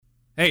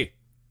Hey,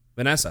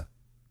 Vanessa.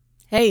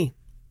 Hey,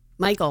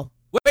 Michael.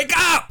 Wake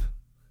up!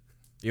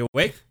 You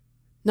awake?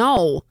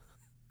 No.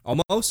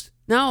 Almost?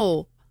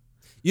 No.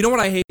 You know what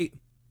I hate?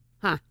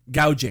 Huh.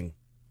 Gouging.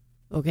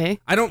 Okay.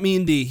 I don't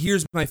mean the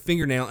here's my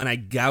fingernail and I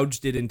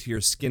gouged it into your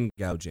skin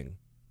gouging.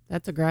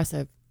 That's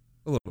aggressive.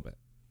 A little bit.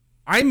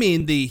 I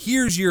mean the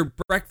here's your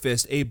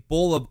breakfast, a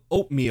bowl of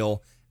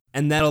oatmeal,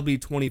 and that'll be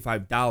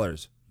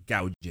 $25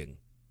 gouging.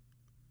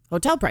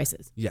 Hotel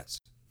prices. Yes.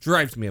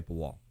 Drives me up a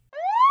wall.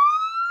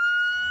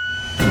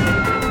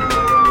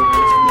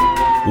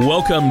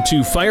 Welcome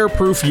to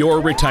Fireproof Your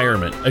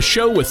Retirement, a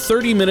show with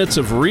 30 minutes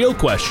of real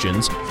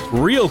questions,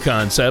 real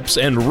concepts,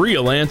 and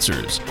real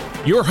answers.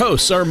 Your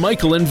hosts are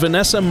Michael and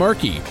Vanessa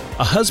Markey,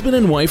 a husband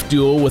and wife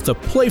duo with a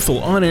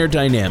playful on-air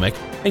dynamic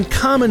and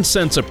common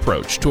sense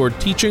approach toward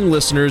teaching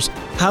listeners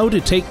how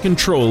to take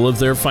control of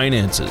their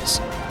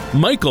finances.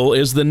 Michael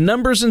is the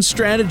numbers and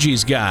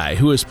strategies guy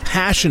who is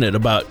passionate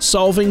about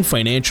solving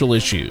financial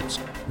issues.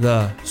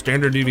 The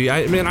standard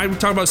deviation. I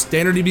talk about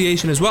standard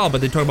deviation as well,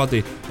 but they talk about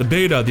the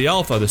beta, the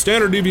alpha, the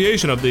standard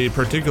deviation of the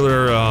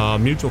particular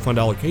mutual fund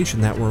allocation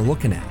that we're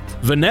looking at.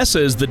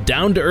 Vanessa is the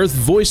down-to-earth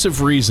voice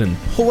of reason,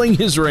 pulling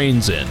his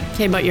reins in.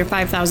 Okay, but your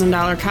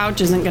 $5,000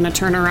 couch isn't going to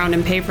turn around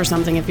and pay for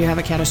something if you have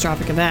a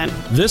catastrophic event.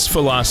 This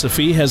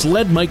philosophy has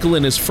led Michael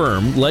and his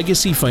firm,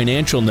 Legacy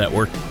Financial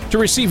Network, to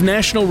receive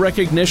national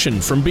recognition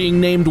from being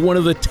named one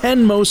of the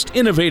 10 most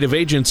innovative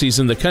agencies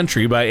in the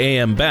country by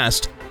AM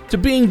Best, to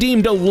being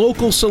deemed a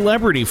local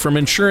celebrity from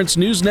Insurance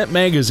Newsnet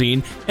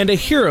magazine and a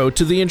hero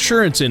to the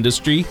insurance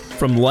industry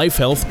from Life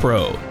Health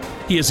Pro.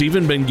 He has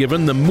even been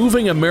given the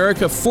Moving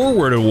America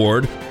Forward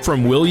Award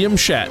from William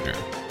Shatner.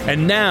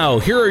 And now,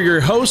 here are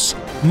your hosts,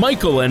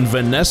 Michael and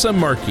Vanessa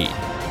Markey.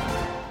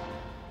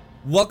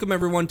 Welcome,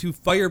 everyone, to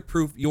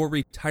Fireproof Your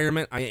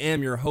Retirement. I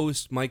am your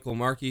host, Michael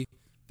Markey.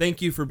 Thank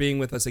you for being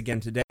with us again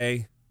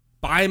today.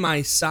 By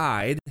my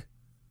side,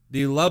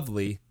 the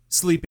lovely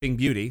Sleeping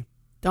Beauty.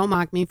 Don't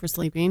mock me for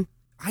sleeping.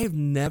 I have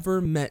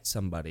never met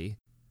somebody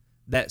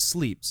that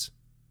sleeps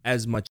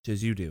as much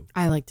as you do.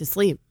 I like to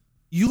sleep.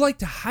 You like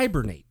to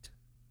hibernate.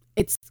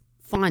 It's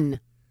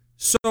fun.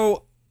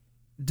 So,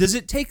 does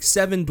it take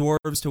 7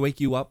 dwarves to wake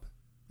you up?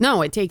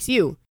 No, it takes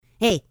you.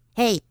 Hey,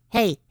 hey,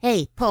 hey,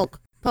 hey, poke,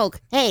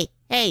 poke, hey,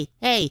 hey,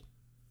 hey.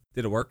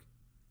 Did it work?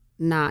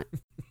 Not.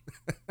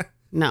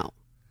 No.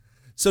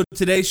 So,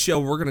 today's show,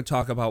 we're going to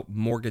talk about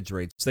mortgage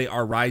rates. They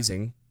are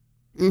rising.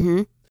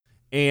 Mm-hmm.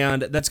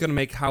 And that's going to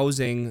make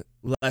housing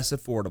less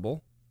affordable.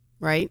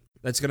 Right.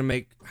 That's going to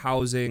make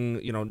housing,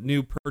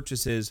 new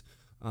purchases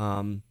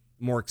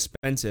more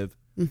expensive.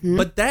 Mm-hmm.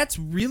 But that's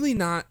really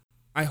not,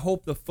 I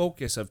hope, the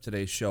focus of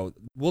today's show.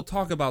 We'll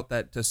talk about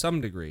that to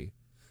some degree.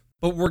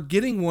 But we're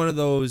getting one of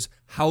those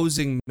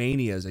housing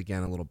manias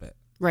again a little bit.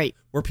 Right.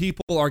 Where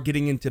people are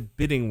getting into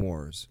bidding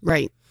wars.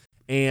 Right.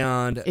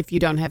 And if you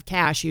don't have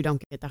cash, you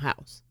don't get the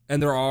house.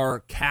 And there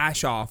are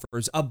cash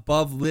offers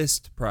above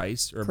list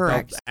price or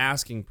Correct. above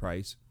asking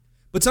price.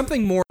 But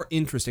something more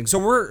interesting. So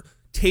we're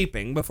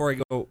taping before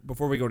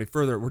we go any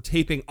further. We're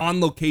taping on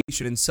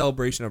location in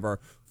celebration of our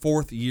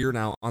 4th year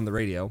now on the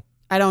radio.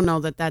 I don't know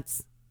that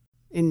that's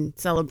in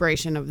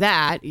celebration of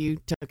that.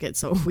 You took it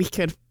so we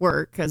could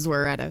work because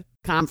we're at a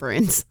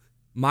conference.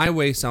 My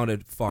way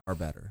sounded far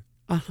better.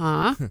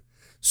 Uh-huh.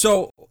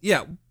 So we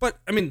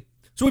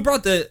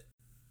brought the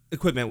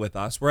equipment with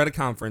us. We're at a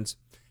conference.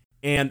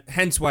 And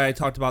hence why I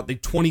talked about the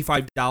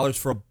 $25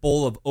 for a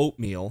bowl of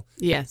oatmeal.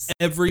 Yes.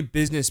 Every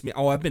business meeting.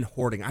 Oh, I've been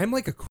hoarding. I'm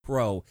like a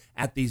crow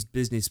at these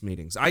business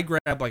meetings. I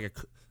grab like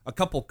a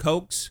couple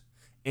Cokes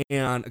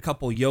and a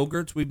couple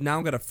yogurts. We've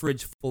now got a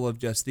fridge full of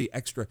just the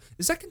extra.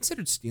 Is that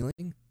considered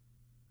stealing?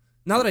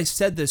 Now that I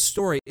said this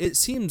story, it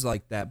seems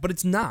like that, but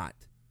it's not.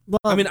 Well,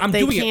 I'm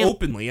doing it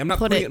openly. I'm not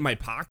putting it in my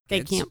pockets.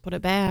 They can't put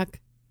it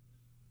back.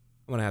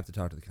 I'm going to have to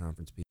talk to the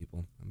conference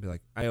people. I'll be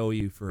like, I owe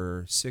you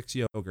for 6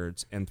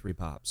 yogurts and 3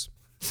 pops.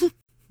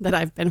 That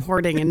I've been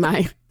hoarding in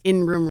my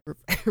in-room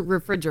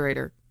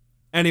refrigerator.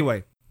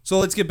 Anyway, so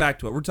let's get back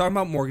to it. We're talking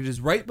about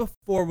mortgages. Right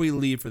before we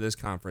leave for this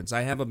conference,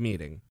 I have a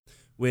meeting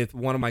with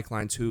one of my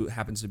clients who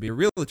happens to be a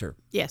realtor.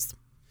 Yes.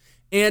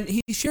 And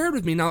he shared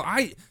with me, now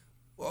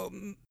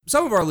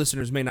some of our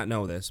listeners may not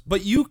know this,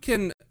 but you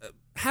can,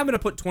 having to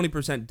put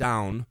 20%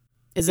 down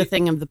is a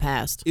thing of the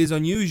past. Is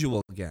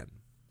unusual again.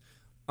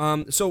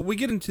 So we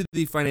get into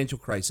the financial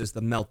crisis,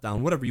 the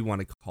meltdown, whatever you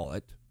want to call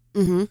it.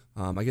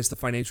 Mm-hmm. I guess the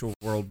financial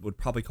world would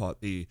probably call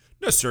it the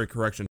necessary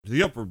correction to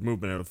the upward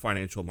movement of the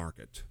financial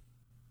market.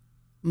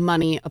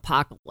 Money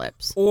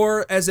apocalypse.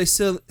 Or, as they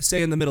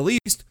say in the Middle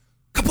East,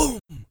 kaboom!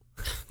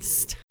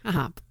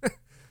 Stop.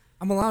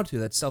 I'm allowed to.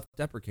 That's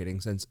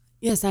self-deprecating since...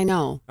 Yes, I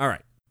know. All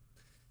right.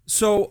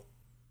 So,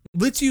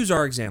 let's use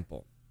our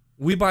example.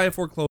 We buy a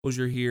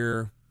foreclosure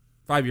here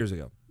 5 years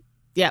ago.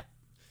 Yep.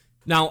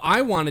 Now,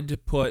 I wanted to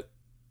put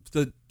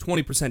the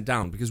 20%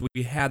 down because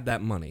we had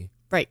that money.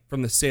 Right.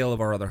 From the sale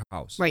of our other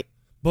house. Right.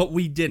 But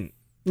we didn't.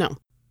 No. Do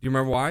you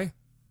remember why?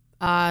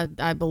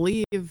 I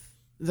believe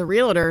the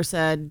realtor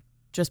said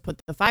just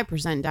put the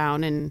 5%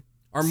 down and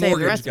our save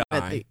mortgage the rest guy.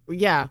 of it.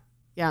 Yeah.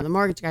 Yeah, the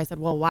mortgage guy said,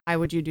 well, why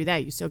would you do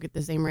that? You still get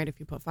the same rate if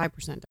you put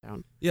 5%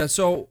 down. Yeah,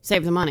 so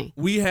Save the money.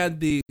 we had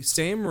the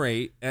same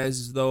rate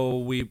as though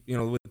we,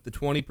 with the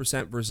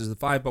 20% versus the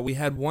 5%, but we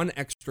had one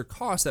extra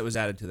cost that was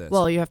added to this.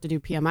 Well, you have to do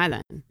PMI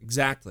then.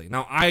 Exactly.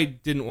 Now, I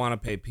didn't want to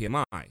pay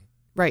PMI,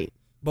 Right.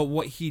 but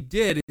what he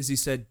did is he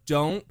said,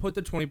 don't put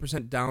the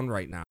 20% down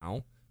right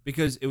now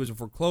because it was a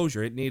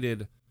foreclosure. It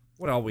needed,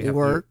 what all we have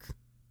Work.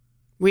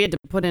 We had to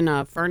put in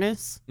a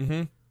furnace.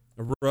 Mm-hmm.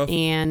 A roof,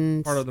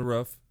 And part of the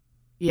roof.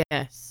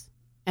 yes.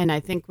 And I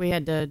think we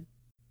had to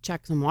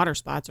check some water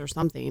spots or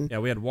something. Yeah,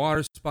 we had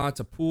water spots,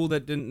 a pool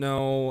that didn't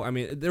know. I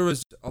mean, there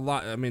was a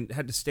lot. I mean,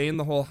 had to stay in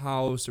the whole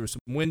house. There were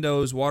some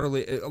windows, water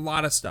leak, a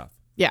lot of stuff.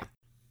 Yeah.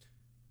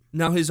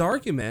 Now, his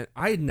argument,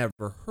 I had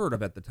never heard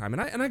of at the time,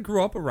 and I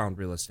grew up around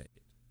real estate,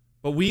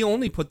 but we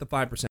only put the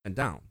 5%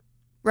 down.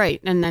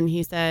 Right. And then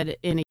he said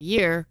in a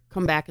year,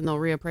 come back and they'll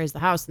reappraise the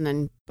house. And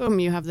then, boom,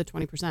 you have the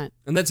 20%.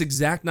 And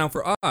that's now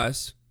for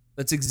us,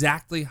 that's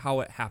exactly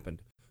how it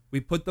happened. We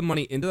put the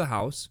money into the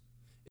house.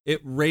 It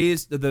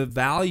raised the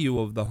value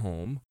of the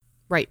home.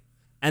 Right.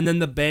 And then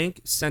the bank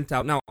sent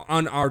out, now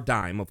on our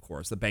dime, of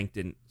course, the bank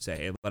didn't say,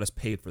 hey, let us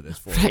pay for this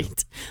for you.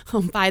 Right.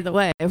 Oh, by the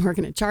way, we're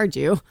going to charge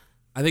you.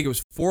 I think it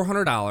was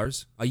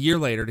 $400 a year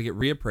later to get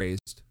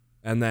reappraised,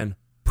 and then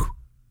poof,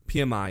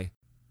 PMI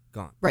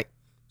gone. Right.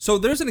 So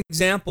there's an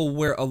example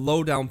where a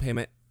low down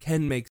payment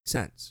can make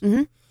sense.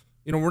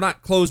 Mm-hmm. We're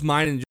not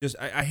closed-minded and just,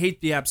 I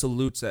hate the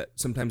absolutes that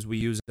sometimes we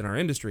use in our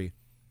industry,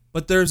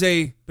 but there's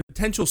a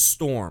potential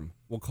storm,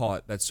 we'll call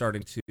it, that's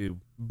starting to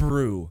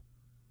brew.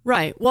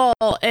 Right. Well,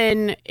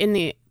 in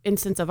the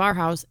instance of our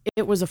house,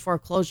 it was a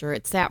foreclosure.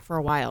 It sat for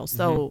a while.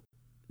 So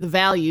the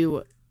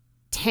value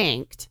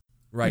tanked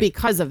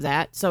because of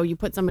that. So you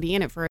put somebody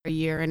in it for a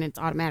year and it's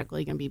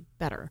automatically going to be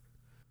better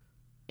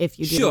if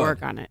you do the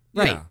work on it.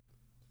 Right. Yeah.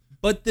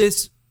 But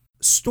this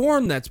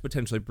storm that's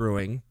potentially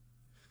brewing,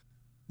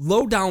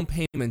 low down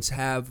payments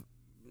have,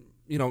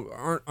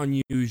 aren't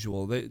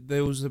unusual.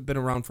 Those have been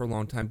around for a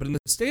long time. But in the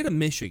state of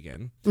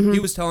Michigan, he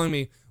was telling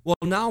me, well,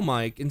 now,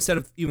 Mike, instead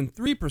of even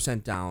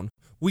 3% down,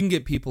 we can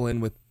get people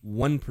in with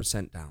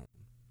 1% down.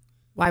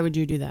 Why would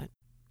you do that?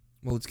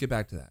 Well, let's get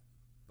back to that.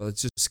 But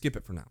let's just skip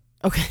it for now.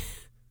 Okay.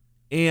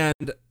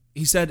 And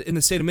he said in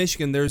the state of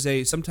Michigan, there's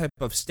some type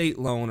of state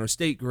loan or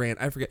state grant,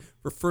 I forget,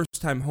 for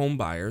first-time home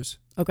buyers.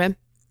 Okay.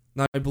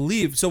 Now, I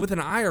believe, so with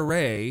an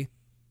IRA,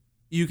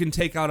 you can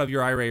take out of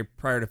your IRA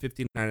prior to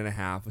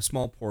 59.5, a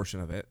small portion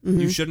of it. Mm-hmm.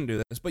 You shouldn't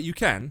do this, but you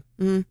can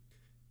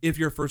if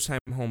you're a first-time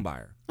home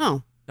buyer.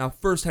 Oh. Now,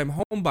 first-time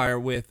home buyer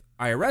with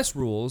IRS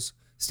rules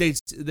states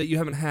that you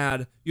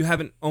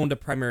haven't owned a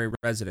primary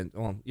residence.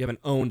 Well, you haven't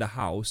owned a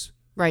house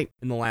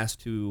in the last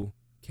 2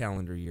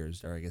 calendar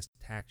years, or I guess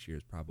tax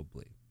years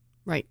probably.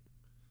 Right.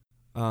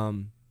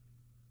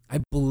 I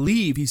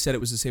believe he said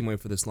it was the same way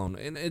for this loan.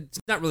 And it's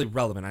not really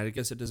relevant. I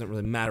guess it doesn't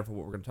really matter for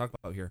what we're going to talk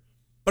about here.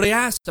 But I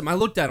asked him, I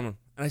looked at him,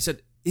 and I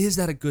said, is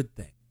that a good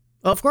thing?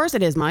 Well, of course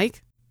it is,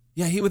 Mike.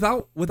 Yeah, he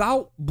without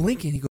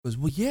blinking, he goes,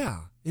 well, yeah,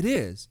 it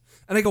is.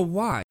 And I go,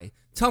 why?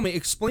 Tell me,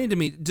 explain to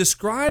me,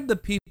 describe the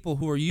people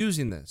who are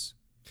using this.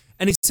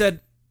 And he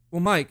said, well,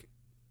 Mike,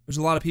 there's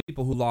a lot of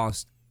people who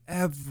lost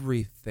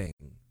everything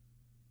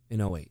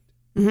in 08.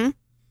 Mm-hmm.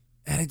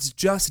 And it's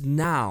just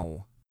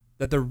now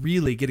that they're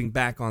really getting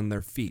back on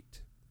their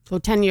feet. So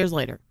 10 years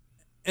later.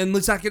 And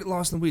let's not get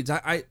lost in the weeds.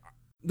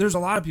 There's a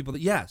lot of people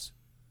that, yes.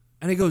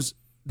 And he goes,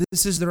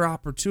 this is their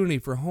opportunity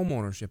for home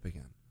ownership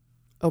again.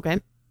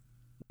 Okay.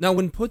 Now,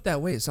 when put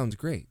that way, it sounds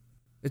great.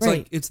 It's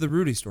like, it's the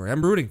Rudy story.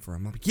 I'm rooting for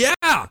him. I'm like, yeah,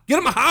 get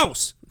him a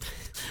house.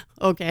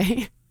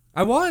 Okay.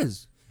 I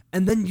was.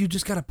 And then you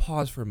just got to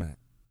pause for a minute.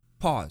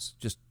 Pause.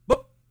 Just,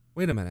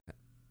 wait a minute.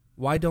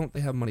 Why don't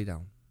they have money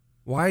down?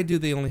 Why do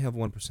they only have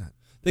 1%?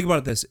 Think about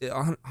it this. A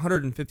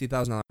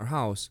 $150,000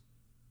 house,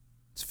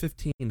 it's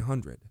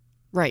 $1,500.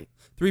 Right.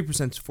 3%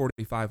 is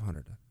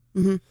 $4,500.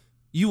 Mm-hmm.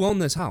 You own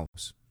this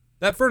house.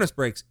 That furnace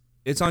breaks,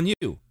 it's on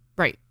you.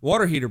 Right.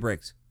 Water heater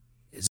breaks,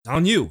 it's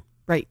on you.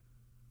 Right.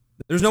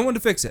 There's no one to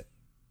fix it.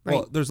 Right.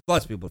 Well, there's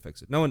lots of people to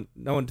fix it. No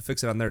one to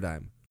fix it on their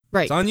dime.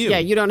 Right. It's on you. Yeah,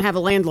 you don't have a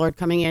landlord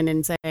coming in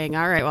and saying,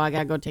 all right, well, I got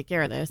to go take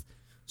care of this.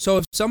 So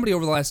if somebody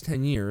over the last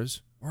 10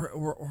 years,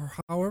 or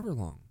however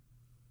long,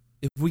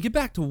 if we get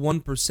back to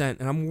 1%,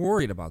 and I'm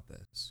worried about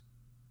this,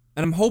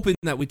 and I'm hoping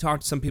that we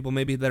talk to some people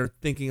maybe that are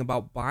thinking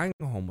about buying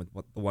a home with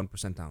the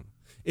 1% down.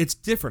 It's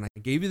different. I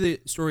gave you the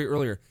story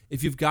earlier.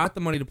 If you've got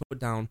the money to put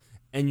down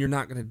and you're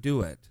not going to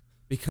do it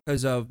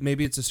because of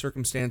maybe it's a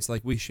circumstance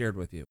like we shared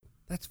with you,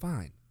 that's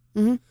fine.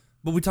 Mm-hmm.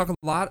 But we talk a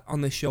lot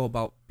on this show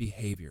about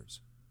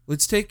behaviors.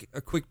 Let's take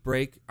a quick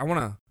break. I want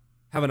to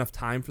have enough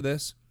time for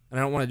this, and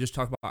I don't want to just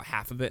talk about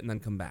half of it and then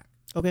come back.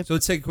 Okay. So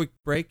let's take a quick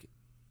break,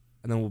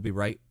 and then we'll be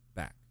right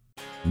back.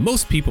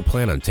 Most people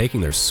plan on taking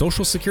their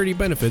Social Security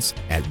benefits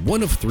at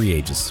one of 3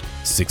 ages,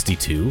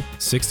 62,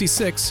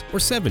 66, or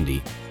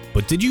 70.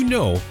 But did you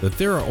know that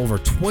there are over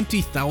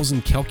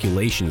 20,000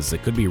 calculations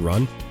that could be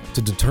run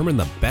to determine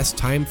the best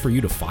time for you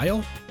to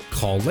file?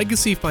 Call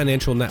Legacy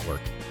Financial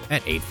Network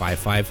at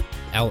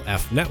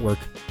 855-LF-NETWORK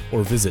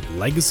or visit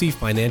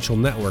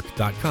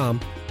legacyfinancialnetwork.com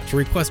to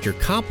request your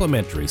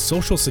complimentary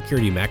Social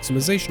Security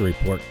Maximization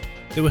Report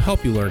that will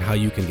help you learn how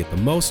you can get the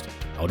most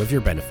out of your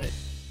benefit.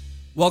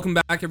 Welcome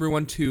back,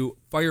 everyone, to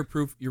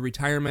Fireproof Your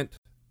Retirement.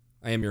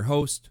 I am your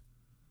host.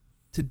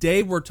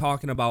 Today, we're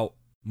talking about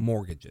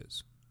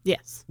mortgages.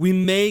 Yes. We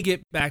may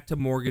get back to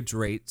mortgage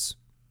rates.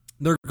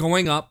 They're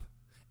going up.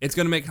 It's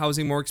going to make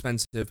housing more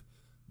expensive.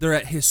 They're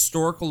at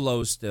historical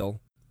lows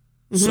still.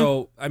 Mm-hmm.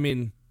 So, I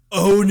mean,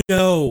 oh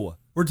no,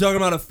 we're talking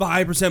about a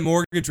 5%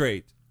 mortgage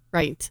rate.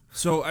 Right.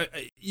 So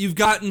you've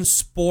gotten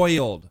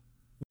spoiled.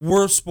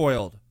 We're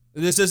spoiled.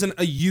 This isn't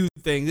a you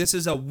thing. This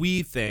is a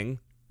we thing.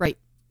 Right.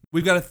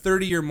 We've got a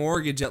 30-year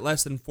mortgage at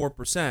less than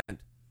 4%.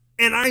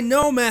 And I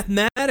know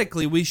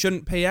mathematically we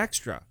shouldn't pay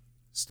extra.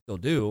 Still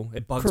do.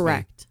 It bugs me.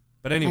 Correct.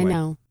 But anyway. I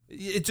know.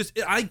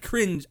 I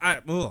cringe. I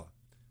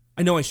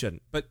know I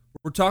shouldn't. But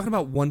we're talking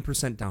about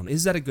 1% down.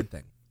 Is that a good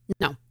thing?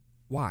 No.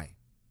 Why?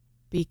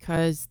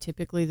 Because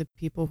typically the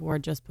people who are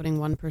just putting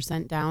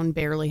 1% down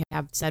barely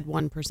have said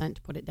 1%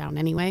 to put it down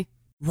anyway.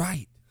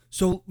 Right.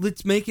 So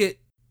let's make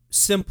it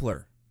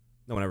simpler.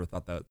 No one ever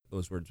thought that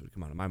those words would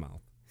come out of my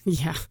mouth.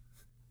 Yeah.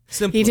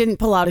 Simpler. He didn't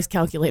pull out his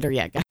calculator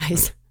yet,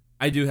 guys.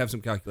 I do have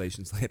some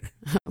calculations later.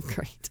 Oh,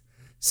 great.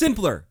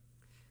 Simpler.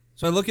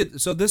 So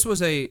this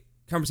was a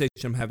conversation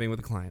I'm having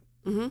with a client.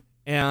 Mm-hmm.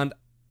 And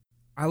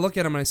I look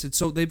at him and I said,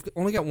 so they've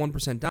only got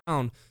 1%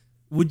 down.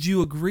 Would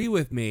you agree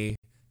with me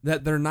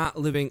that they're not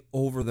living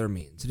over their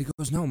means? And he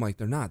goes, no, Mike,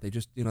 they're not. They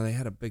just, they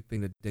had a big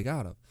thing to dig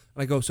out of.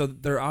 And I go, so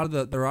they're out of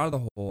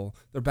the hole.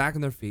 They're back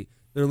on their feet.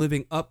 They're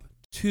living up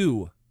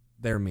to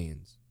their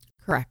means.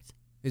 Correct.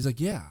 He's like,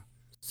 yeah.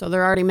 So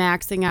they're already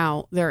maxing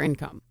out their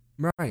income.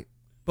 Right.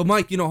 But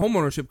Mike,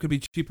 homeownership could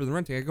be cheaper than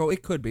renting. I go,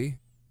 it could be.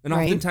 And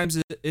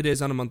oftentimes it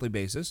is on a monthly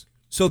basis.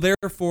 So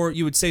therefore,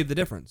 you would save the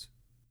difference.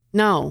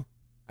 No.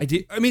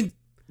 I mean,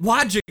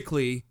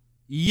 logically,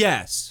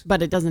 yes.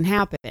 But it doesn't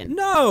happen.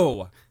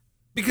 No.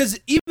 Because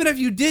even if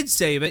you did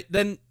save it,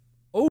 then,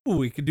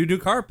 we could do new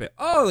carpet.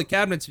 Oh, the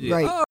cabinets.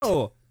 Right.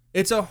 Oh,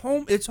 it's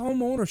home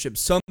ownership.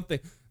 Something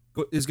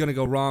is going to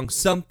go wrong.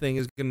 Something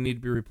is going to need to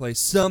be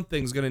replaced.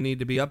 Something's going to need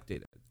to be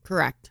updated.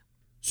 Correct.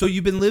 So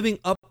you've been living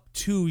up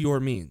to your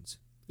means.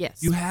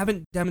 Yes. You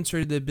haven't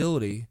demonstrated the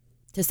ability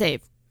to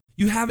save.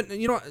 You haven't,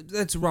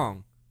 that's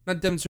wrong.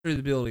 Not demonstrated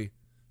the ability.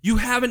 You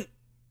haven't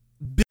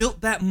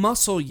built that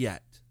muscle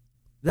yet.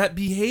 That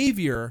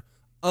behavior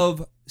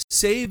of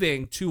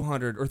saving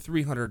 200 or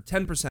 300,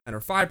 10% or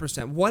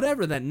 5%,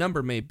 whatever that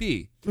number may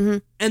be. Mm-hmm.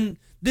 And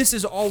this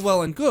is all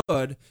well and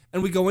good,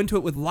 and we go into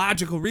it with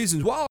logical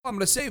reasons. Well, I'm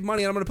going to save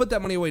money, and I'm going to put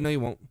that money away. No, you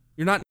won't.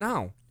 You're not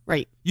now.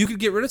 Right. You could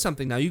get rid of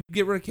something now. You could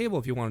get rid of cable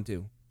if you wanted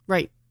to.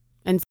 Right.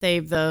 And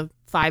save the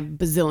 $5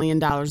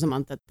 bazillion a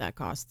month that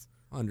costs.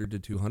 100 to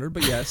 200,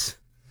 but yes.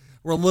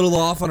 We're a little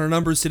off on our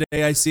numbers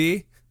today, I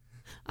see.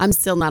 I'm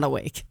still not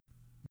awake.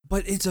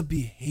 But it's a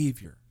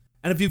behavior.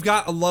 And if you've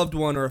got a loved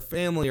one or a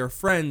family or a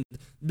friend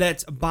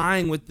that's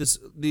buying with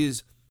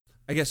these,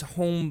 I guess,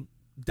 home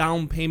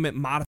down payment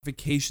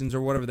modifications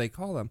or whatever they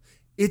call them,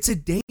 it's a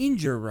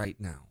danger right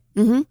now.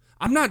 Mm-hmm.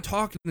 I'm not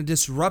talking a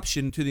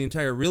disruption to the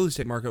entire real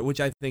estate market, which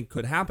I think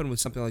could happen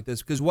with something like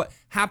this, because what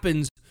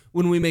happens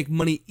when we make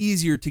money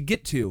easier to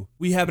get to?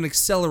 We have an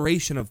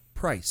acceleration of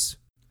price.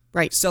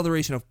 Right.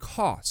 Acceleration of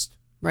cost.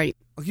 Right.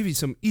 I'll give you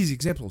some easy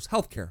examples.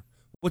 Healthcare.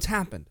 What's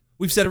happened?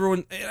 We've said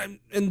everyone,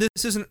 and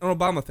this isn't an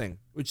Obama thing,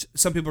 which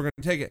some people are going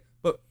to take it,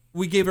 but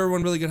we gave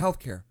everyone really good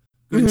healthcare,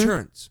 good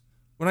insurance.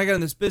 When I got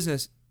in this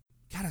business,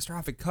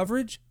 catastrophic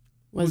coverage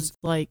was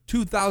like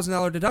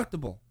 $2,000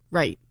 deductible.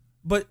 Right.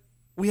 But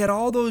we had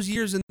all those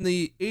years in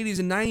the 80s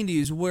and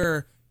 90s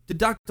where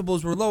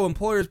deductibles were low,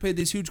 employers paid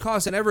these huge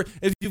costs, and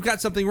if you've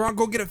got something wrong,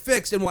 go get it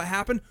fixed. And what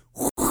happened?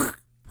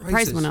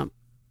 Price went up.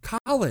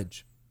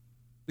 College.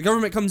 The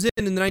government comes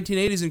in the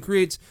 1980s and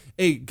creates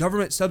a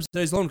government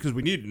subsidized loan because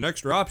we need an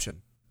extra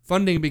option.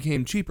 Funding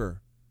became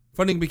cheaper.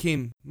 Funding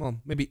became,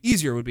 maybe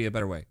easier would be a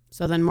better way.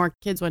 So then more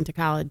kids went to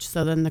college.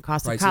 So then the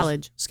cost Prices of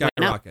college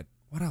skyrocket.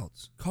 What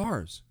else?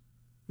 Cars.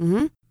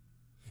 Mm-hmm.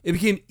 It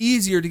became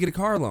easier to get a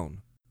car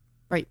loan.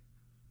 Right.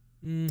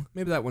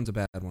 Maybe that one's a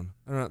bad one.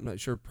 I'm not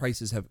sure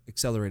prices have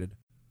accelerated.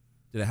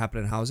 Did it happen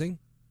in housing?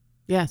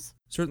 Yes.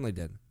 Certainly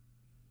did.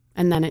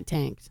 And then it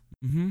tanked.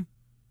 Mm-hmm.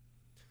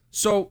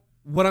 So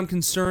what I'm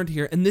concerned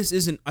here, and this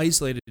isn't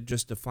isolated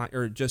just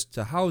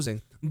to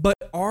housing, but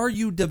are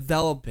you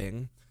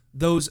developing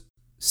those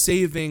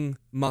saving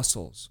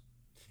muscles?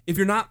 If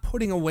you're not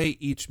putting away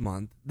each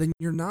month, then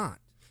you're not.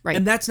 Right.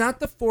 And that's not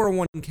the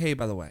 401k,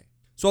 by the way.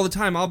 So all the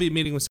time I'll be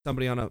meeting with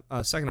somebody on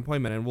a second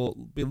appointment, and we'll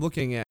be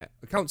looking at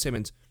account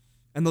statements,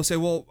 and they'll say,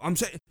 well,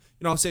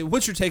 I'll say,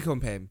 what's your take-home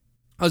pay?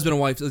 Husband and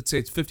wife, let's say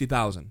it's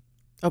 $50,000.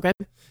 Okay.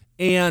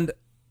 And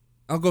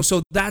I'll go,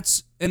 so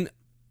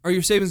are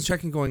your savings and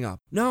checking going up?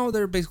 No,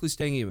 they're basically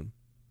staying even.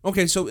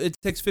 Okay, so it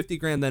takes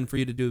 $50,000 then for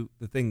you to do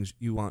the things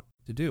you want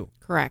to do.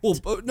 Correct. Well,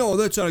 no,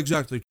 that's not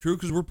exactly true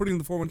because we're putting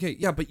the 401k.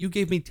 Yeah, but you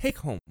gave me take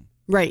home.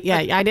 Right. Yeah,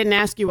 I didn't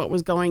ask you what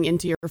was going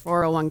into your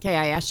 401k.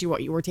 I asked you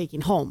what you were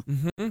taking home.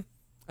 Mm-hmm.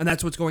 And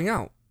that's what's going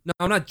out. No,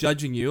 I'm not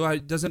judging you.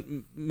 It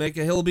doesn't make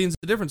a hill of beans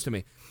a difference to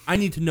me. I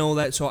need to know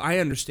that so I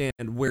understand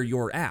where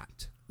you're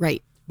at.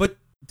 Right. But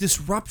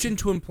disruption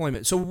to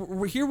employment.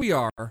 So here we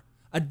are,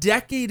 a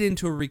decade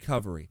into a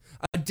recovery,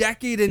 a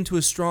decade into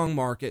a strong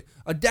market,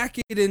 a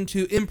decade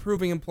into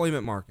improving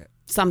employment market.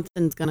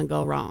 Something's going to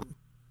go wrong.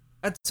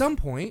 At some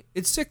point,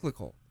 it's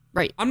cyclical.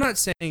 Right. I'm not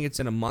saying it's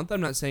in a month.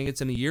 I'm not saying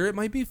it's in a year. It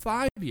might be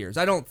 5 years.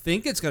 I don't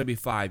think it's going to be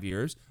 5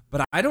 years,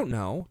 but I don't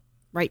know.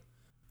 Right.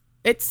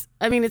 It's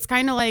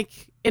kind of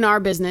like in our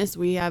business,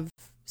 we have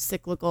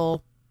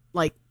cyclical,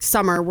 like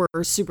summer,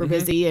 we're super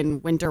busy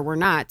and winter, we're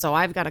not. So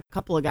I've got a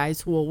couple of guys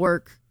who will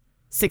work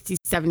 60,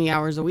 70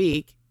 hours a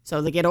week.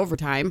 So they get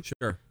overtime.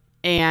 Sure.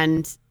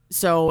 And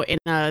so in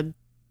a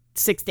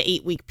 6 to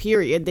 8 week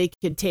period, they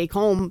could take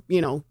home,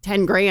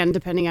 $10,000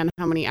 depending on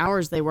how many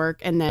hours they work.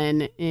 And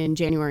then in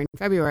January and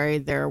February,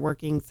 they're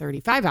working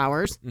 35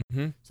 hours.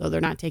 Mm-hmm. So they're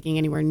not taking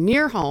anywhere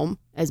near home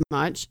as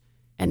much,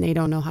 and they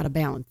don't know how to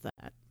balance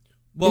that.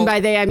 Well, and by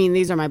they, I mean,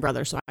 these are my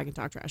brothers, so I can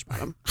talk trash about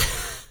them.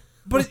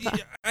 But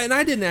and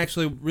I didn't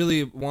actually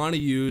really want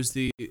to use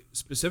the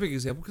specific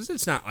example because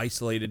it's not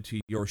isolated to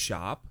your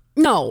shop.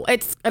 No,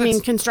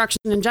 construction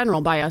in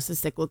general by us is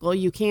cyclical.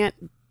 You can't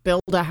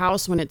build a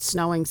house when it's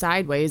snowing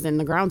sideways and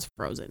the ground's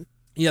frozen.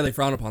 Yeah, they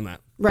frown upon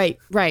that. Right.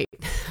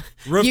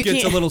 Roof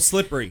gets a little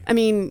slippery. I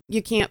mean,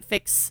 you can't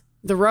fix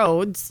the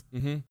roads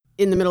in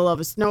the middle of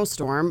a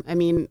snowstorm. I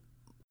mean,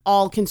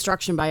 all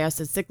construction by us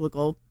is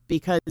cyclical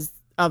because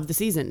of the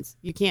seasons.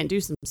 You can't do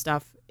some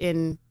stuff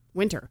in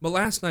winter. But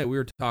last night we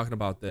were talking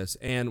about this,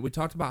 and we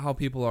talked about how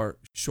people are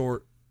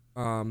short.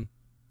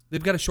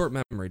 They've got a short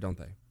memory, don't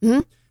they?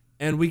 Mm-hmm.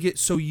 And we get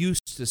so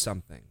used to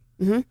something.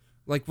 Mm-hmm.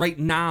 Like right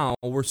now,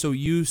 we're so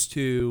used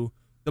to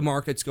the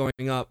markets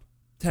going up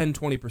 10,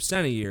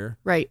 20% a year.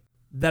 Right.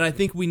 That I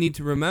think we need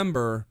to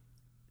remember.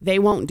 They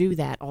won't do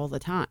that all the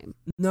time.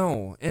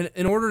 No. And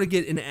in order to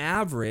get an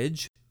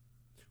average,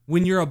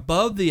 when you're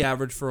above the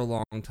average for a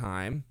long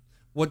time,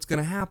 what's going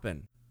to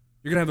happen?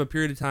 You're going to have a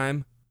period of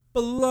time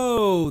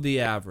below the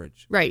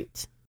average. Right.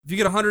 If you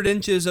get 100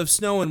 inches of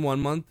snow in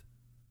 1 month,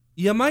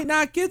 you might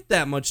not get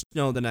that much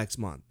snow the next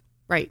month.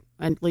 Right.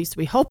 At least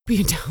we hope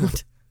you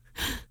don't.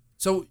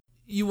 So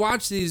you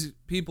watch these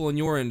people in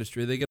your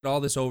industry, they get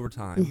all this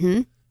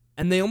overtime,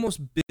 and they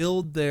almost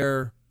build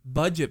their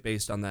budget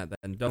based on that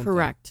then, don't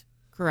they?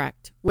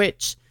 Correct.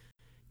 Which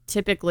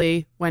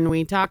typically when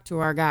we talk to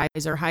our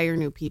guys or hire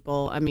new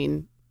people, I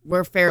mean,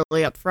 we're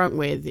fairly upfront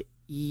with,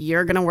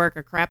 you're going to work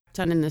a crap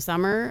ton in the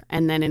summer,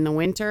 and then in the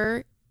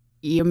winter,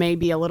 you may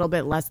be a little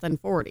bit less than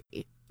 40.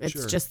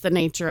 It's just the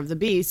nature of the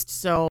beast.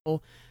 So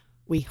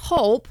we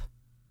hope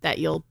that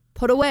you'll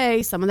put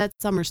away some of that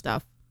summer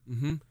stuff.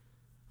 Mm-hmm.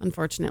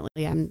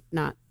 Unfortunately, I'm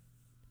not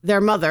their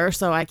mother,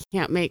 so I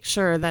can't make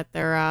sure that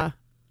they're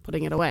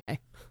putting it away.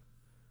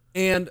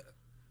 And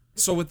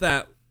so with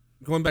that,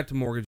 going back to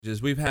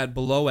mortgages, we've had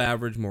below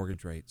average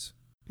mortgage rates.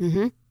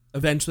 Mm-hmm.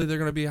 Eventually, they're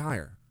going to be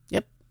higher.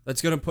 Yep.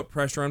 That's going to put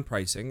pressure on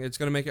pricing. It's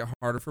going to make it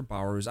harder for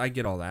borrowers. I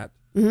get all that.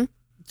 Mm-hmm.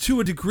 To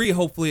a degree,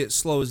 hopefully it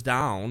slows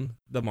down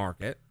the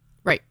market.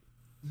 Right.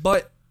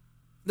 But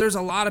there's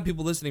a lot of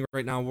people listening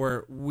right now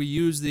where we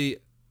use the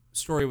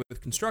story with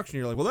construction.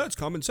 You're like, well, that's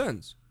common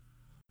sense.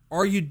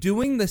 Are you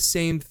doing the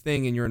same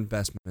thing in your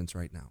investments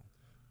right now?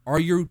 Are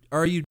you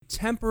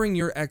tempering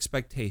your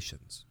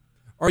expectations?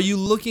 Are you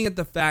looking at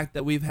the fact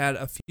that we've had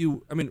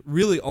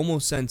really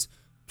almost since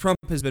Trump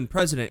has been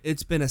president,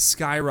 it's been a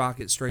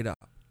skyrocket straight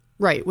up.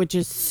 Right, which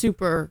is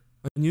super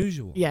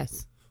unusual.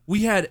 Yes.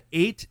 We had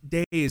 8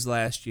 days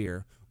last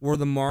year where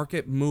the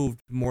market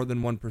moved more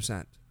than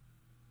 1%.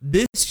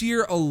 This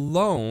year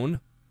alone,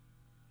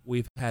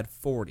 we've had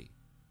 40.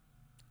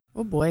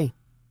 Oh, boy.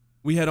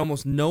 We had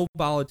almost no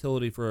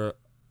volatility for an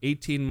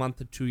 18-month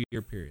to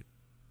 2-year period.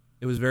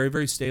 It was very,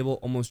 very stable,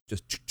 almost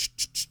just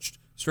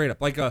straight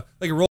up, like a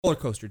roller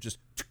coaster, just.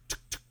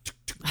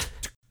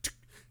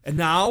 And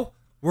now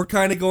we're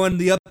kind of going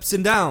the ups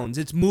and downs.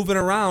 It's moving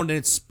around and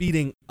it's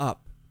speeding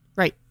up.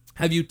 Right.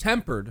 Have you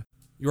tempered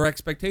your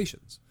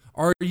expectations?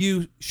 Are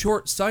you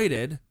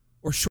short-sighted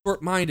or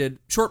short-minded,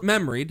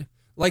 short-memoried,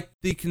 like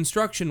the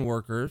construction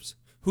workers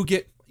who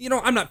get,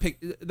 I'm not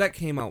that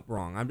came out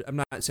wrong. I'm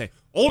not saying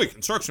only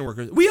construction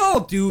workers. We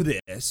all do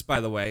this, by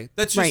the way.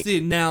 That's just the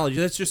analogy.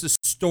 That's just a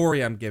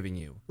story I'm giving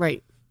you.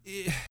 Right.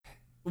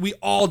 We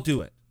all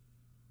do it.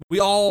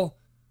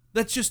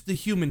 That's just the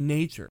human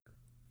nature.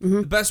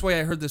 Mm-hmm. The best way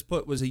I heard this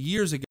put was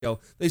years ago.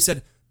 They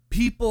said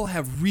people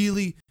have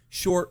really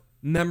short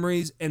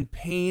memories and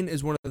pain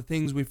is one of the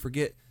things we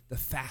forget the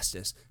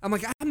fastest. I'm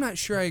like, I'm not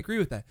sure I agree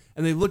with that.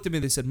 And they looked at me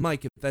and they said,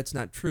 Mike, if that's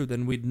not true,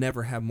 then we'd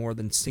never have more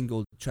than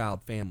single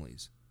child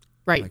families.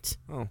 Right.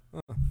 Like,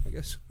 I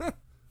guess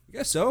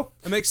so.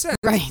 That makes sense.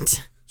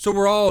 Right. So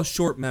we're all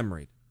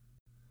short-memoried.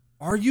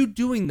 Are you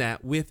doing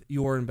that with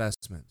your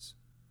investments?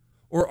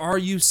 Or are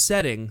you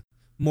setting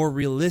more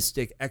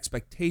realistic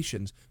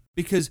expectations?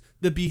 Because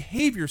the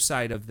behavior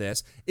side of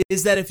this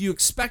is that if you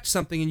expect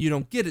something and you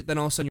don't get it, then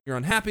all of a sudden you're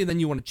unhappy and then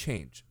you want to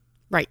change.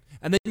 Right.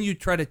 And then you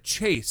try to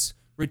chase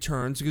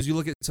returns because you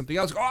look at something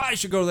else, I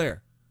should go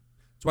there.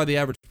 That's why the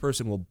average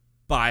person will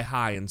buy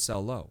high and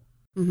sell low.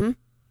 Mm-hmm.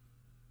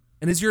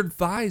 And as your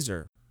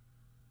advisor,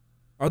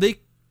 are they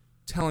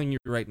telling you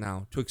right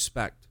now to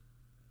expect,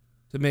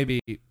 to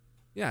maybe,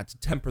 to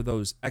temper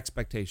those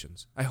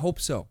expectations? I hope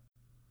so.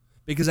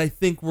 Because I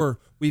think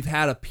we've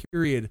had a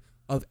period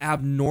of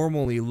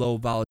abnormally low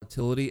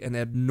volatility and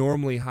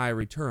abnormally high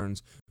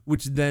returns,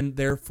 which then,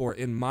 therefore,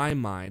 in my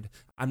mind,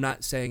 I'm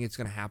not saying it's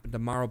going to happen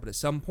tomorrow, but at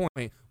some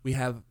point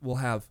we'll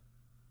have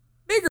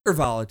bigger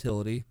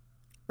volatility,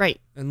 right,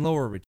 and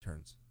lower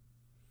returns.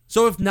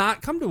 So if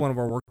not, come to one of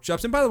our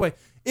workshops. And by the way,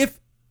 if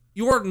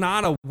you're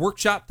not a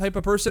workshop type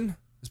of person,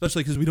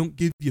 especially because we don't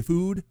give you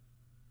food,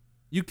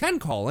 you can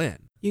call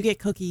in. You get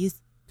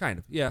cookies. Kind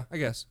of, yeah, I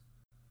guess.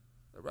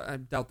 I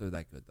doubt they're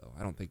that good, though.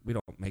 We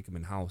don't make them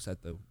in-house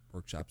at the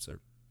workshops.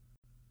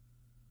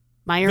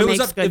 Meyer makes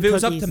good cookies. If it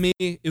was up to me,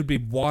 it would be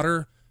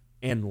water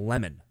and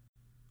lemon.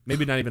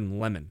 Maybe not even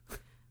lemon.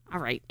 All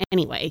right,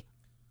 anyway.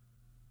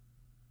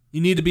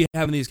 You need to be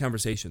having these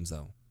conversations,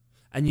 though.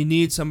 And you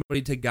need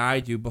somebody to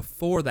guide you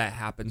before that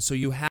happens so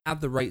you have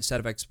the right set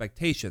of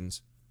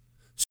expectations.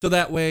 So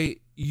that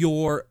way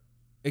your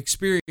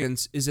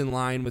experience is in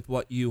line with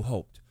what you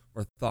hoped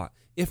or thought.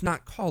 If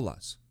not, call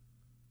us.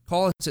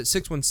 Call us at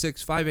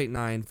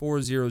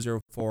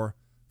 616-589-4004,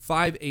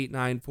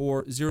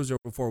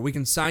 589-4004. We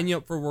can sign you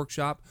up for a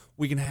workshop.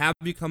 We can have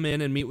you come in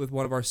and meet with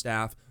one of our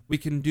staff. We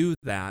can do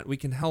that. We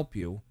can help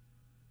you.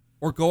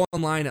 Or go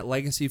online at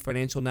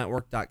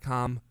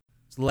legacyfinancialnetwork.com.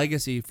 It's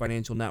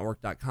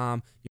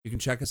legacyfinancialnetwork.com. You can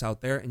check us out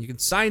there, and you can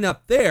sign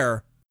up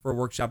there for a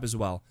workshop as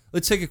well.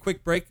 Let's take a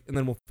quick break, and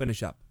then we'll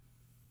finish up.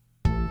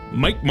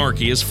 Mike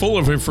Markey is full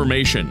of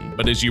information,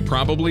 but as you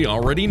probably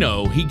already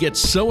know, he gets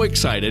so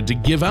excited to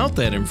give out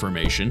that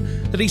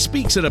information that he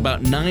speaks at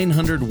about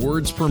 900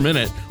 words per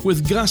minute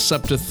with gusts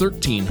up to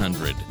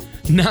 1,300.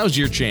 Now's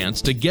your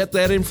chance to get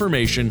that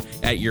information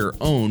at your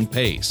own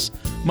pace.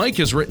 Mike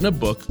has written a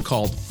book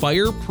called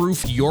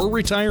Fireproof Your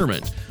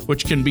Retirement,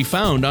 which can be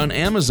found on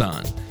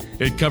Amazon.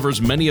 It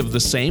covers many of the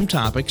same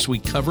topics we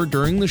covered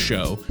during the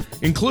show,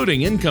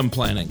 including income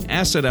planning,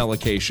 asset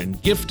allocation,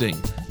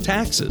 gifting,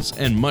 taxes,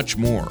 and much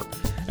more.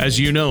 As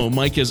you know,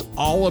 Mike is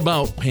all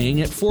about paying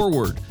it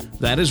forward.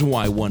 That is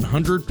why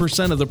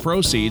 100% of the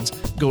proceeds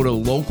go to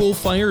local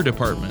fire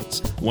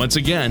departments. Once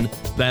again,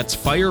 that's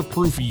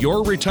Fireproof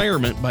Your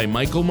Retirement by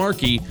Michael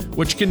Markey,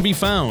 which can be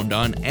found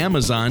on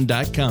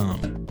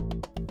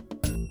Amazon.com.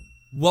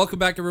 Welcome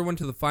back, everyone,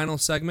 to the final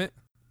segment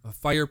of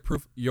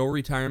Fireproof Your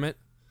Retirement.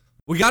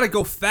 We got to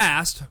go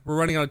fast. We're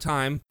running out of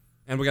time,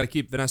 and we got to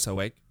keep Vanessa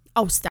awake.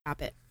 Oh,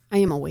 stop it. I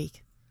am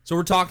awake. So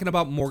we're talking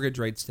about mortgage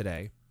rates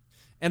today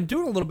and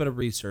doing a little bit of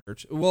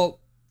research.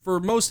 Well, for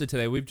most of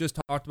today, we've just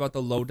talked about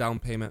the low down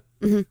payment.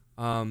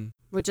 Mm-hmm.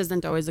 Which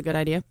isn't always a good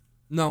idea.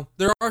 No.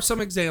 There are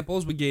some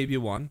examples. We gave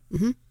you one.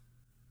 Mm-hmm.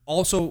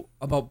 Also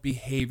about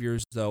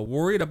behaviors, though.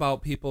 Worried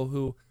about people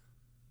who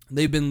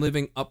they've been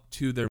living up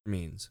to their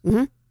means.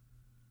 Mm-hmm.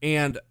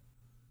 And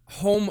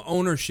home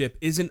ownership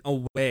isn't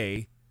a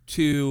way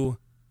to,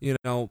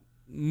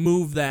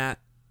 move that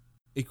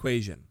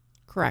equation.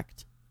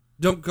 Correct.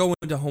 Don't go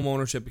into home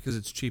ownership because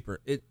it's cheaper.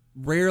 It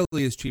rarely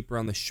is cheaper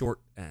on the short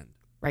end.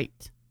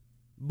 Right.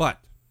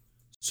 But,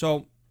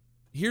 so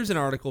here's an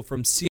article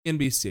from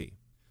CNBC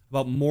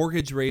about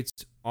mortgage rates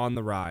on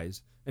the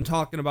rise and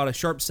talking about a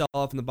sharp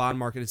sell-off in the bond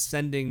market is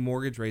sending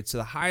mortgage rates to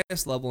the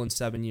highest level in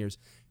 7 years.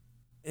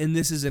 And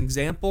this is an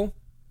example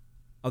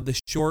of the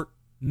short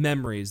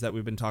memories that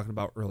we've been talking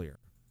about earlier.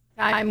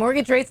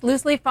 Mortgage rates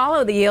loosely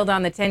follow the yield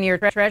on the 10-year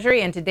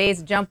Treasury, and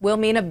today's jump will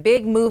mean a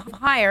big move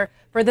higher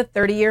for the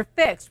 30-year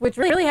fixed, which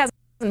really hasn't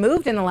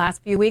moved in the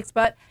last few weeks,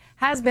 but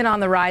has been on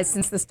the rise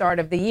since the start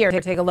of the year.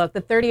 Take a look.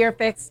 The 30-year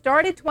fixed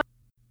started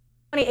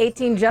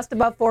 2018 just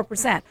above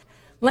 4%.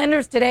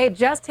 Lenders today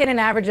just hit an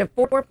average of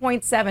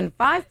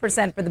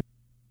 4.75% for the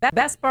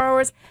best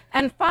borrowers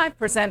and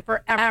 5%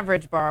 for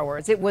average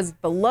borrowers. It was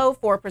below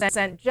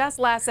 4% just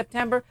last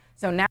September,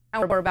 so now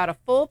we're about a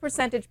full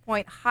percentage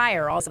point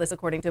higher. Also, this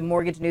according to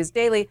Mortgage News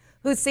Daily,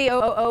 whose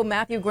COO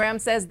Matthew Graham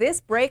says this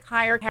break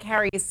higher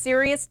carries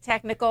serious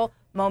technical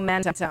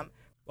momentum.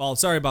 Well,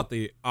 sorry about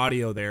the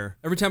audio there.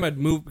 Every time I'd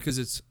move, because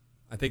it's,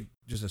 I think,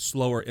 just a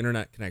slower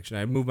internet connection,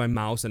 I'd move my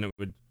mouse and it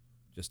would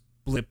just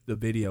blip the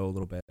video a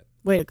little bit.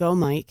 Way to go,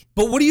 Mike.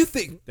 But what do you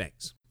think?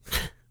 Thanks.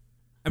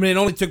 I mean, it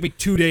only took me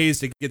 2 days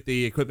to get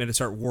the equipment to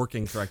start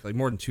working correctly.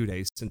 More than 2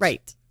 days, since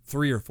right.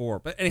 3 or 4.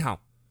 But anyhow,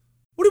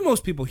 what do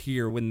most people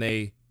hear when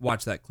they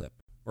watch that clip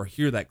or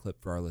hear that clip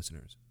for our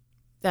listeners?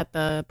 That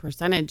the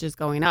percentage is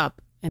going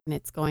up and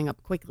it's going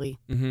up quickly.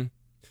 Mm-hmm.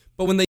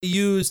 But when they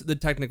use the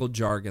technical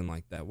jargon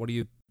like that, what do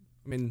you,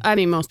 I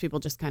mean, most people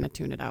just kind of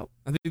tune it out.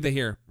 I think they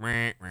hear,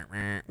 right,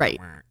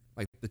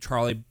 like the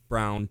Charlie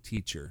Brown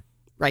teacher.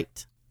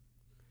 Right.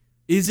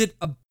 Is it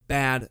a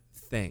bad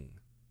thing?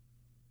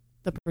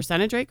 The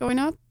percentage rate going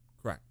up?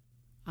 Correct.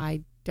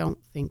 I don't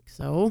think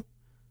so.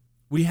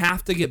 We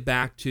have to get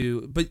back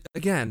to, but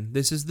again,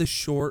 this is the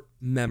short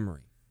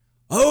memory.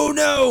 Oh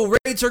no,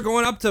 rates are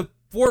going up to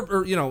 4,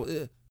 or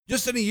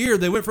just in a year,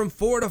 they went from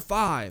 4 to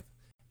 5.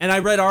 And I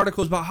read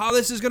articles about how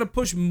this is going to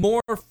push more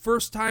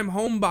first-time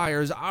home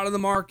buyers out of the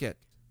market.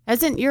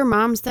 Hasn't your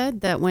mom said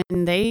that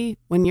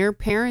when your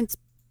parents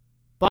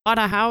bought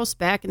a house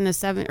back in the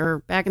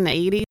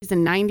 80s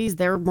and 90s,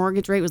 their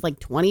mortgage rate was like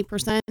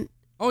 20%?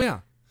 Oh,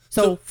 yeah.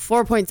 So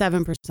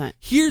 4.7%.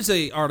 Here's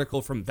an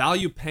article from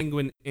Value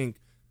Penguin Inc.,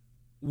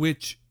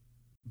 which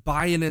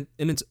by in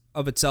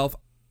itself,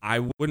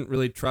 I wouldn't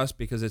really trust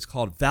because it's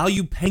called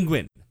Value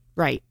Penguin.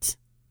 Right.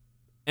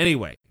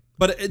 Anyway,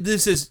 but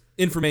this is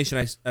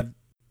information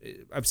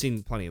I've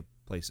seen plenty of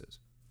places.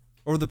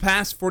 Over the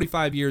past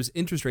 45 years,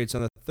 interest rates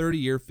on the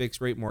 30-year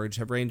fixed-rate mortgage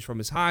have ranged from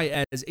as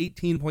high as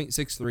 18.63 in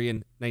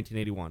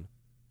 1981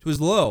 to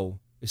as low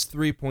as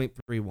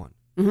 3.31.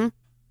 Mm-hmm.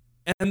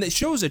 And it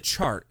shows a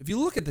chart. If you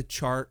look at the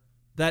chart,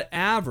 that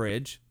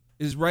average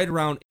is right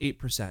around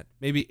 8%,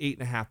 maybe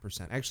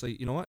 8.5%. Actually,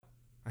 you know what?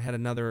 I had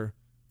another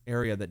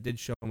area that did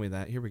show me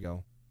that. Here we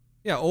go.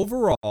 Yeah,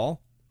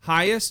 overall,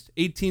 highest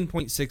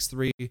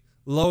 18.63,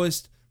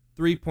 lowest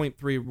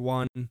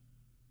 3.31.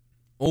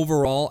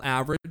 Overall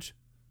average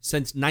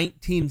since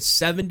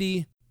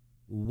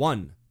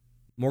 1971.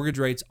 Mortgage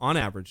rates on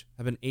average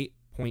have been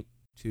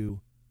 8.21.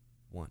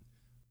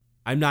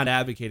 I'm not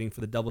advocating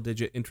for the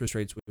double-digit interest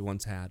rates we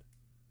once had.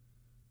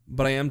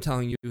 But I am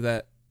telling you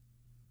that,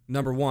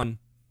 number one,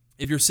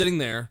 if you're sitting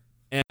there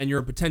and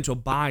you're a potential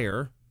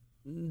buyer,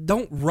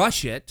 don't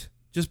rush it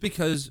just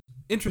because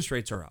interest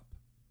rates are up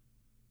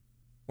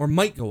or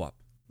might go up.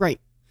 Right.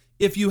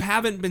 If you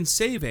haven't been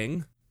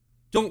saving,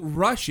 don't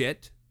rush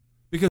it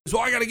because,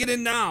 I got to get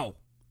in now.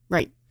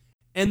 Right.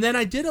 And then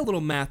I did a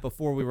little math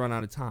before we run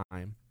out of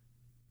time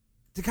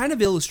to kind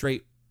of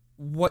illustrate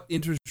what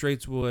interest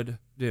rates would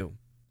do.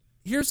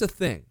 Here's the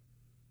thing.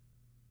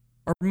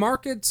 Are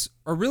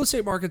real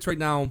estate markets right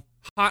now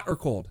hot or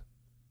cold?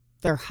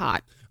 They're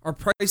hot. Are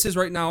prices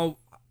right now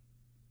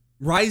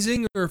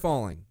rising or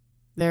falling?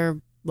 They're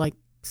like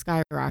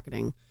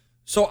skyrocketing.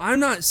 So I'm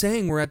not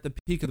saying we're at the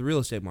peak of the real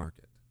estate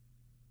market.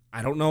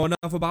 I don't know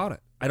enough about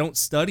it. I don't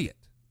study it.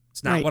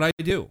 It's not what I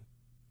do.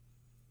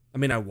 I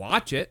mean, I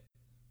watch it,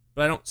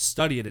 but I don't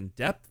study it in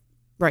depth.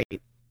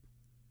 Right.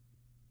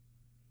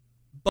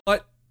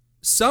 But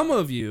some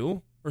of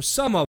you, or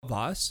some of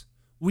us,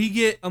 we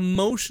get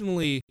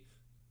emotionally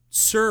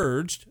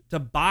surged to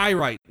buy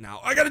right now.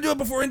 I got to do it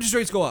before interest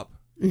rates go up.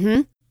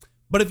 Mm-hmm.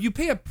 But if you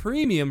pay a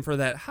premium for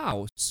that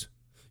house,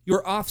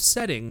 you're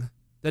offsetting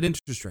that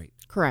interest rate.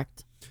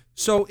 Correct.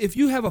 So if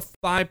you have a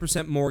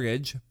 5%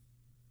 mortgage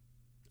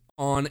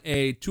on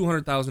a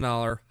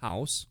 $200,000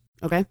 house,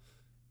 okay,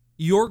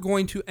 you're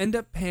going to end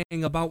up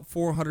paying about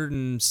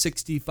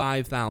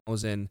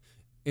 $465,000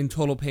 in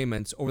total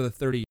payments over the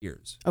 30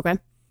 years. Okay.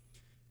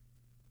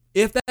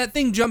 If that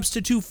thing jumps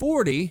to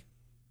 $240,000,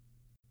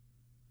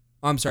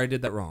 I'm sorry, I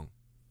did that wrong.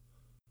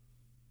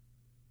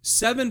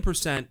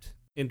 7%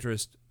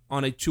 interest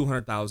on a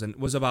 $200,000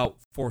 was about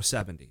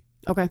 $470,000.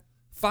 Okay.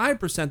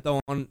 5% though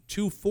on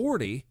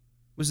 $240,000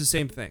 was the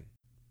same thing.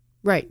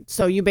 Right.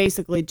 So you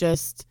basically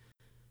just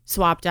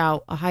swapped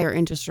out a higher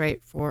interest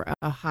rate for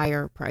a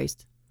higher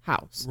priced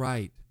house.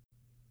 Right.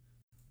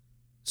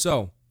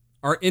 So,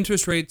 are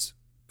interest rates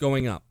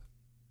going up?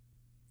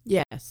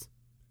 Yes.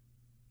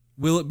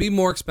 Will it be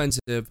more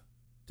expensive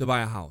to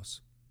buy a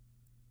house?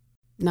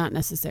 Not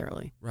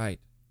necessarily. Right.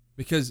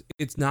 Because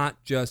it's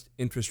not just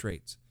interest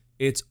rates.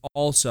 It's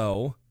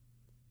also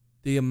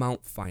the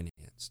amount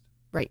financed.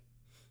 Right.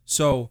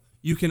 So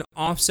you can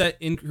offset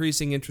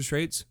increasing interest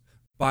rates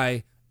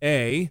by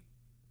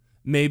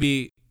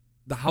maybe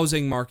the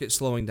housing market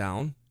slowing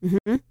down.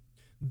 Mm-hmm.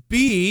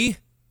 B,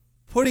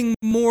 putting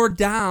more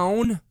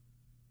down.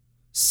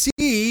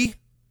 C,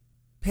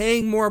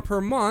 paying more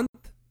per month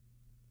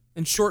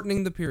and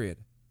shortening the period.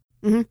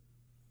 Mm-hmm.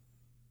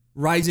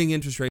 Rising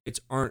interest rates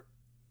aren't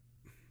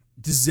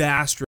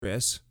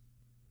disastrous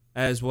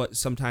as what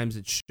sometimes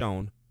it's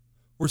shown.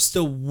 We're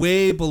still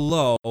way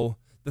below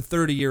the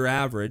 30-year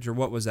average, or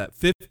what was that,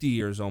 50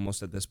 years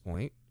almost at this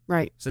point.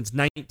 Right. Since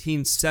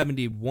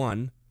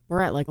 1971.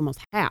 We're at like almost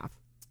half.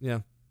 Yeah.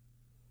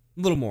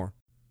 A little more.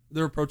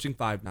 They're approaching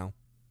 5 now.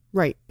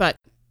 Right. But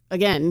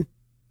again,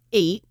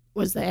 8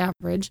 was the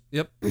average.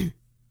 Yep.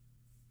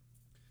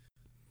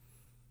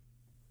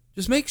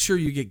 Just make sure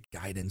you get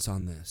guidance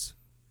on this.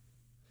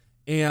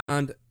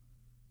 And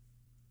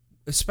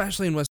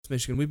especially in West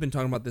Michigan, we've been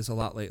talking about this a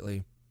lot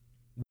lately.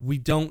 We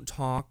don't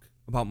talk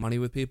about money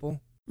with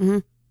people. Mm-hmm.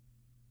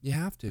 You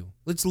have to.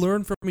 Let's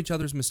learn from each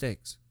other's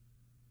mistakes.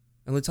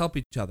 And let's help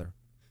each other.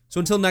 So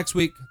until next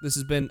week, this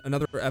has been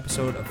another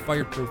episode of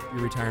Fireproof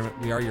Your Retirement.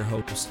 We are your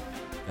hosts.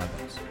 God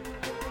bless.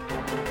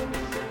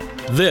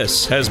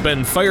 This has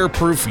been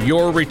Fireproof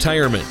Your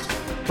Retirement.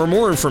 For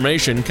more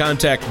information,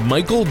 contact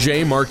Michael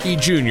J. Markey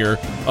Jr.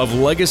 of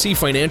Legacy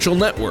Financial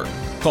Network.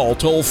 Call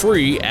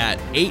toll-free at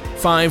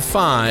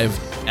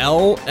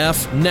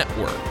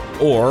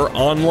 855-LF-NETWORK or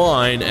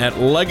online at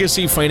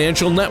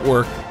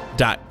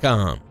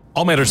legacyfinancialnetwork.com.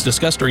 All matters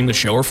discussed during the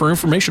show are for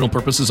informational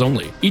purposes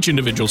only. Each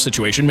individual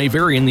situation may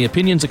vary, and the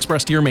opinions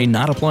expressed here may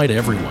not apply to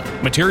everyone.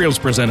 Materials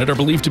presented are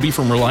believed to be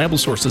from reliable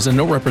sources, and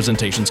no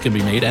representations can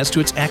be made as to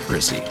its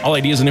accuracy. All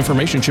ideas and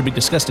information should be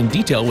discussed in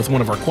detail with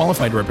one of our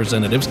qualified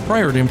representatives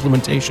prior to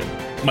implementation.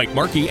 Mike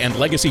Markey and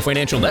Legacy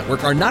Financial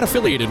Network are not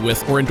affiliated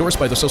with or endorsed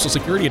by the Social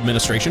Security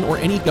Administration or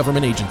any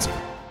government agency.